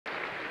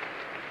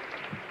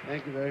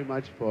Thank you very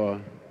much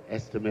for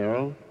Esther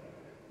Merrill.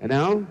 And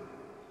now,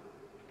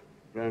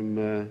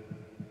 from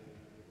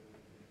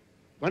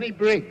Bunny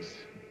Briggs.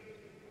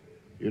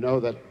 You know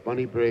that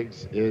Bunny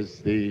Briggs is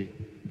the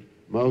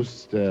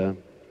most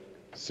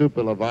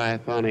super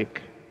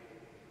leviathanic,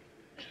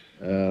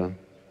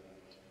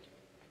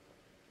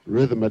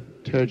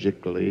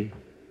 rhythmaturgically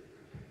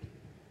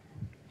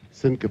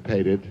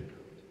syncopated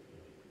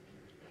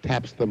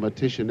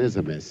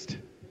tapsthematissionismist.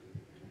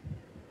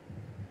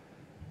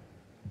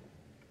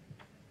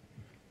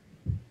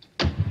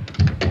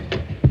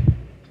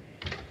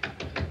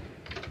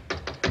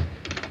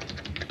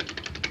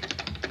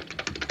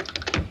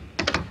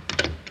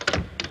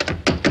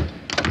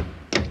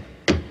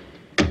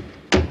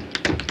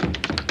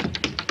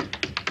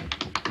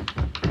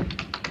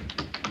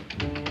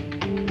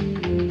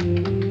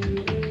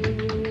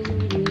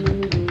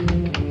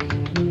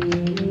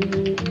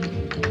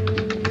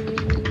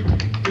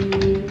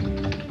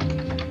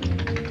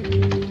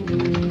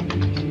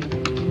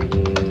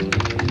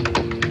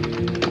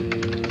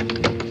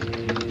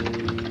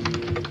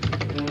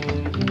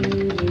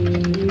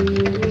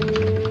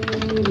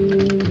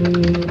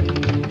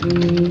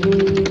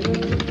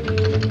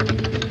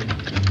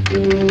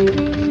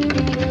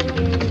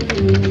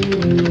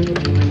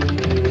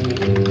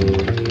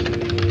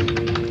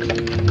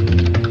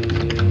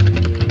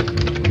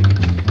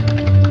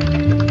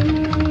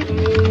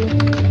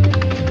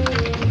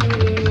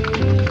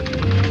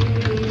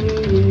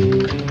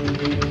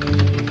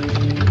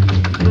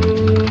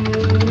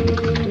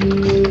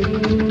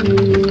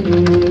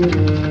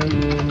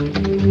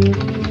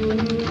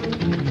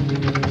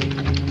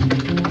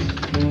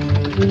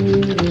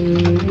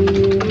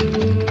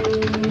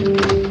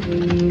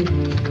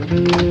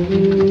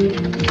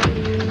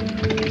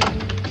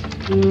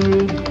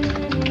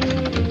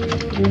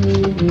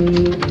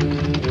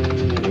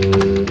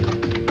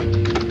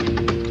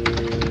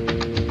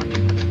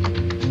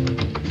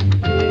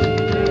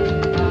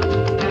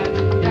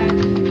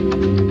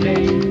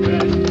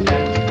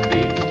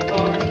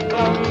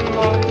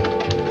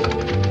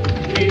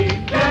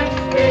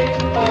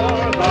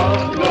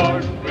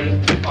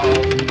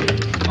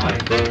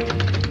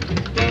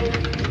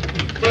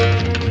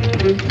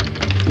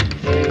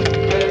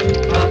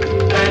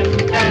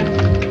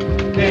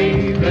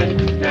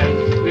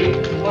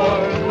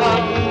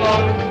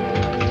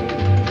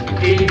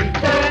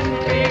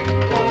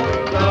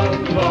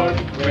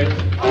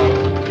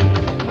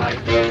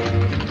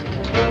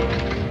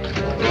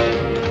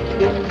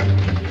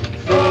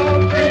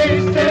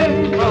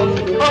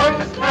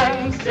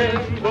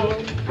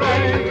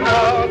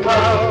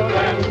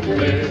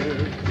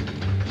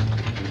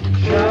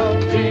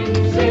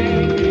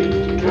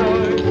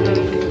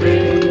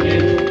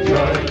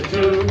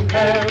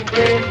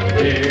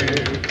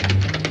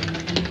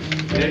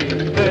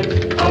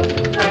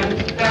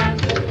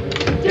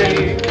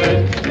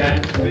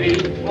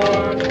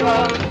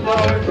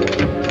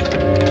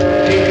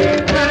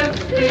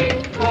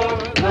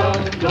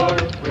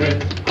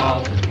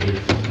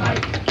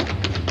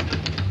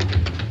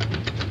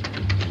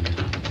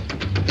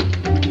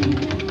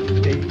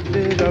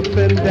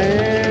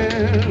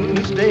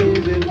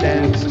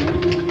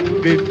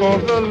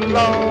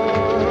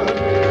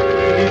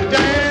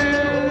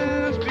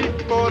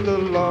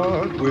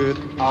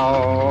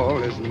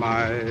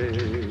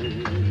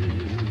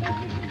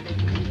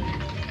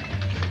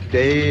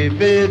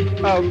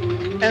 David up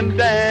and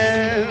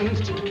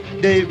danced.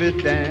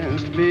 David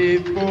danced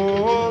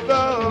before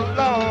the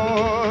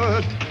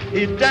Lord.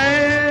 He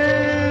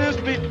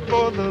danced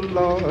before the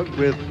Lord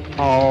with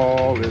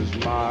all his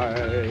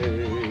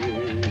might.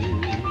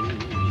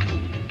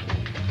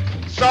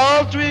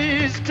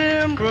 Sultry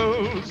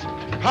timbrels,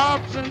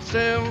 harps and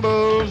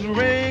cymbals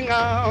ring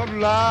out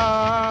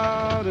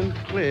loud and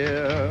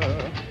clear.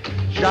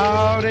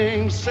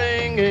 Shouting,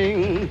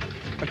 singing,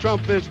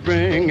 trumpets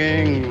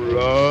bringing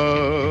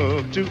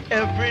love to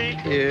every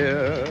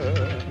ear.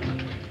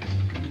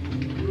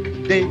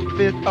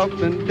 David up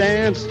and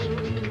danced.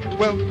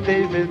 Well,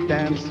 David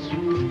danced.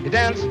 He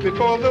danced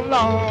before the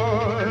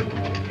Lord.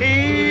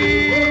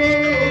 He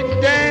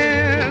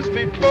danced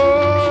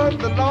before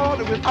the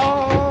Lord with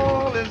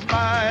all his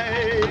might.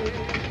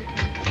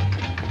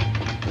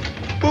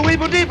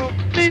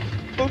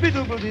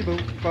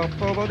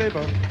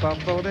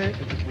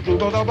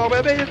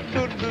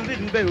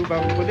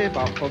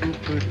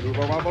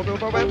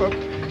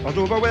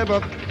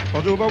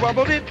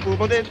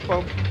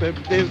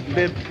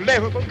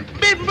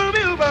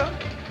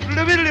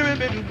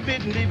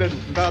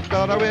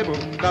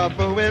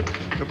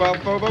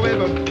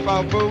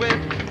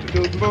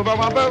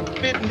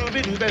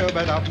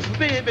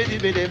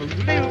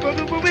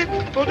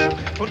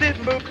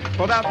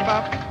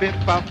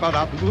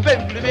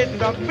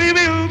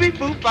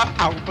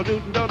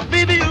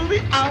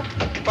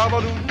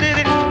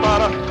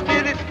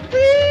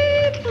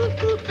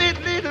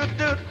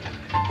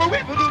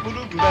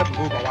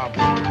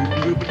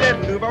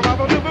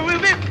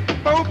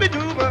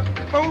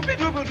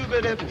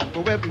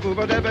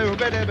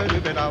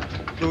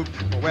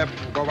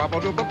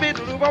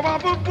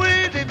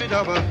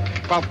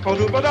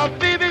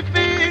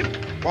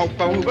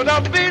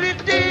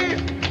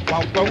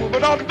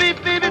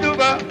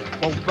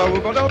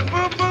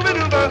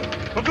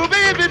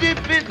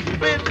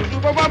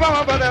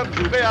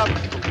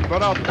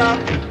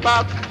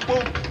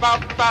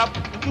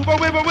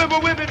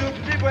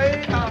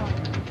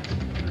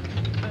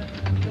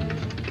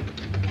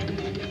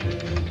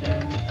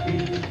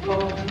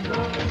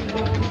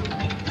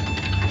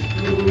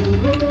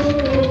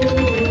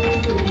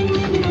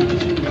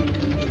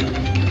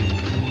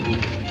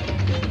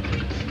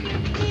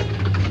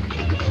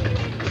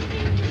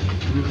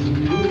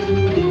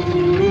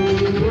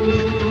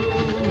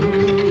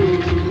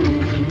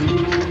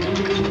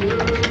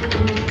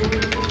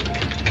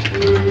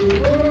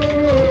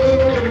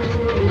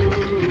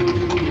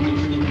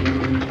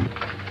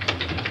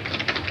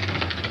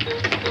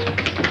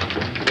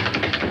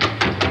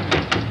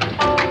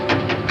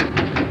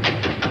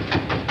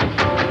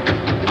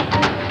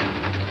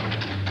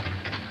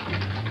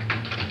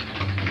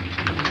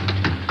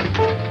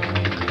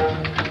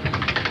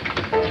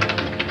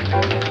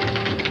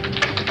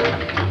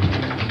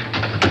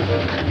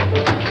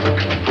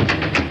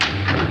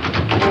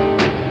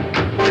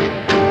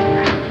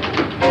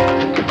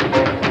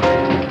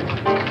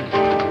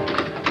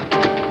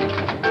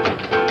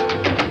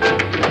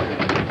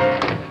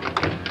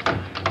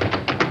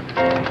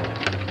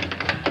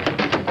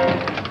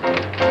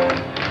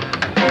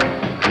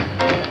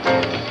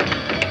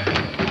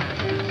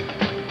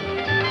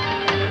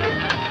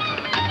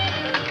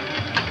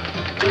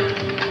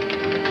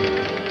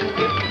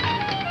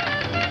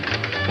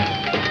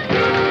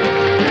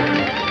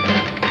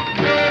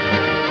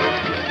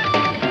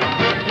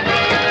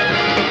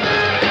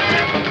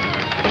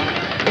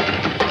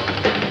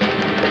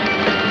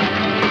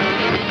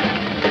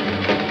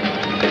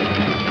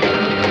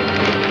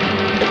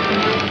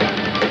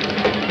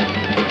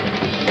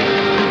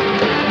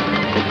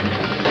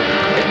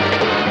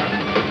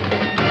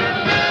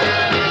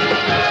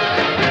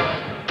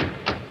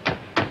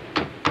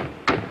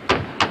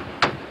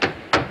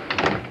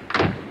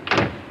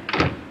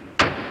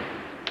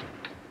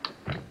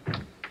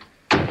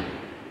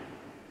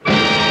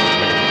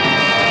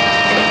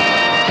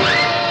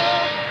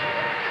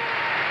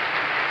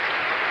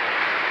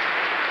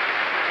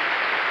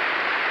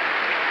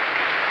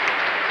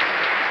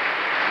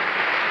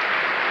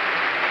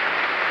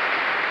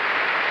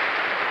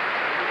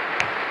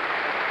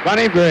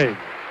 Bunny Briggs.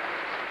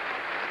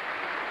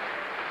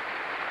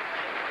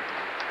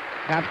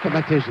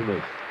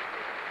 Mathematicians.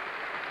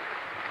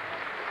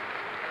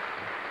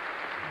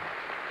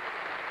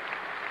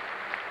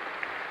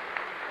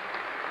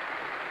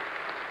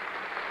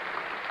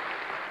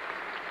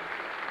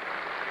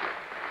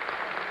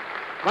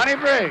 Bunny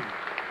Briggs.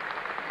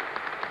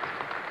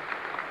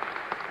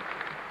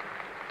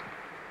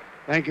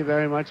 Thank you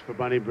very much for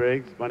Bunny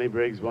Briggs. Bunny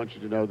Briggs wants you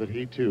to know that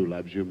he too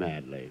loves you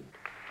madly.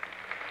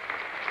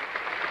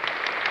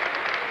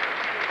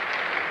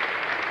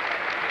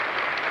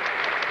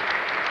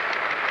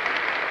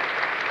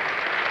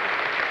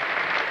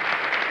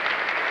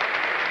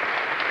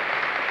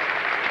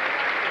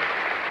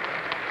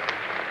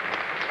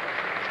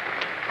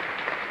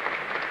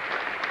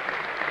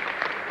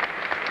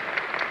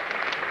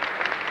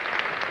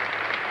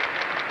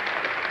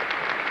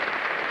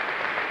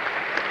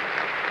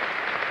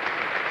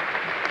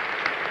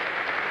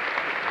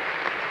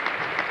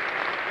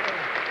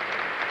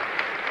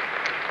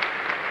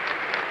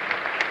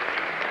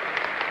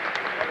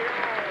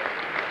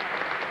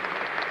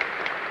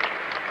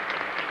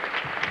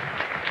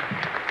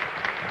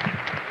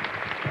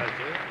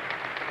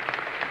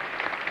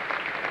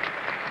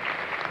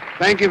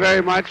 Thank you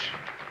very much.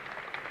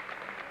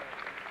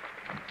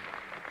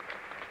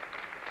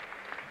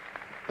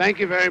 Thank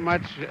you very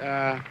much.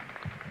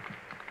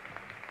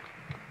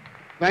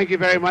 Thank you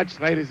very much,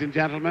 ladies and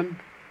gentlemen.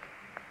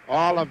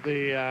 All of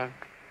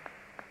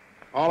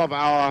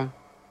our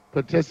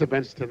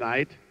participants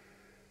tonight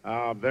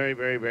are very,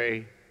 very,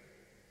 very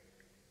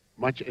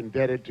much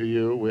indebted to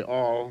you. We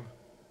all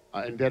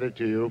are indebted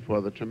to you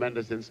for the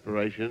tremendous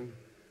inspiration.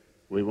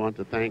 We want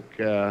to thank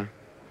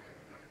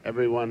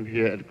everyone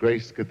here at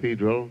Grace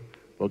Cathedral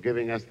for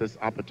giving us this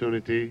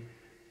opportunity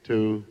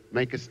to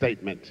make a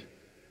statement.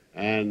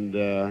 And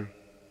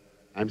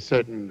I'm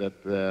certain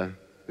that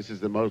this is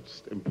the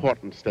most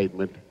important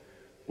statement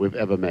we've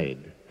ever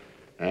made.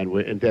 And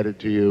we're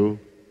indebted to you,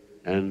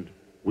 and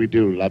we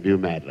do love you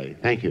madly.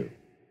 Thank you.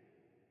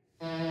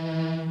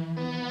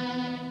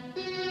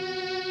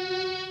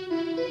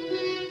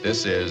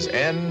 This is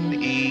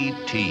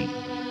NET,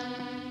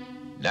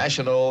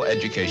 National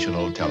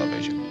Educational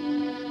Television.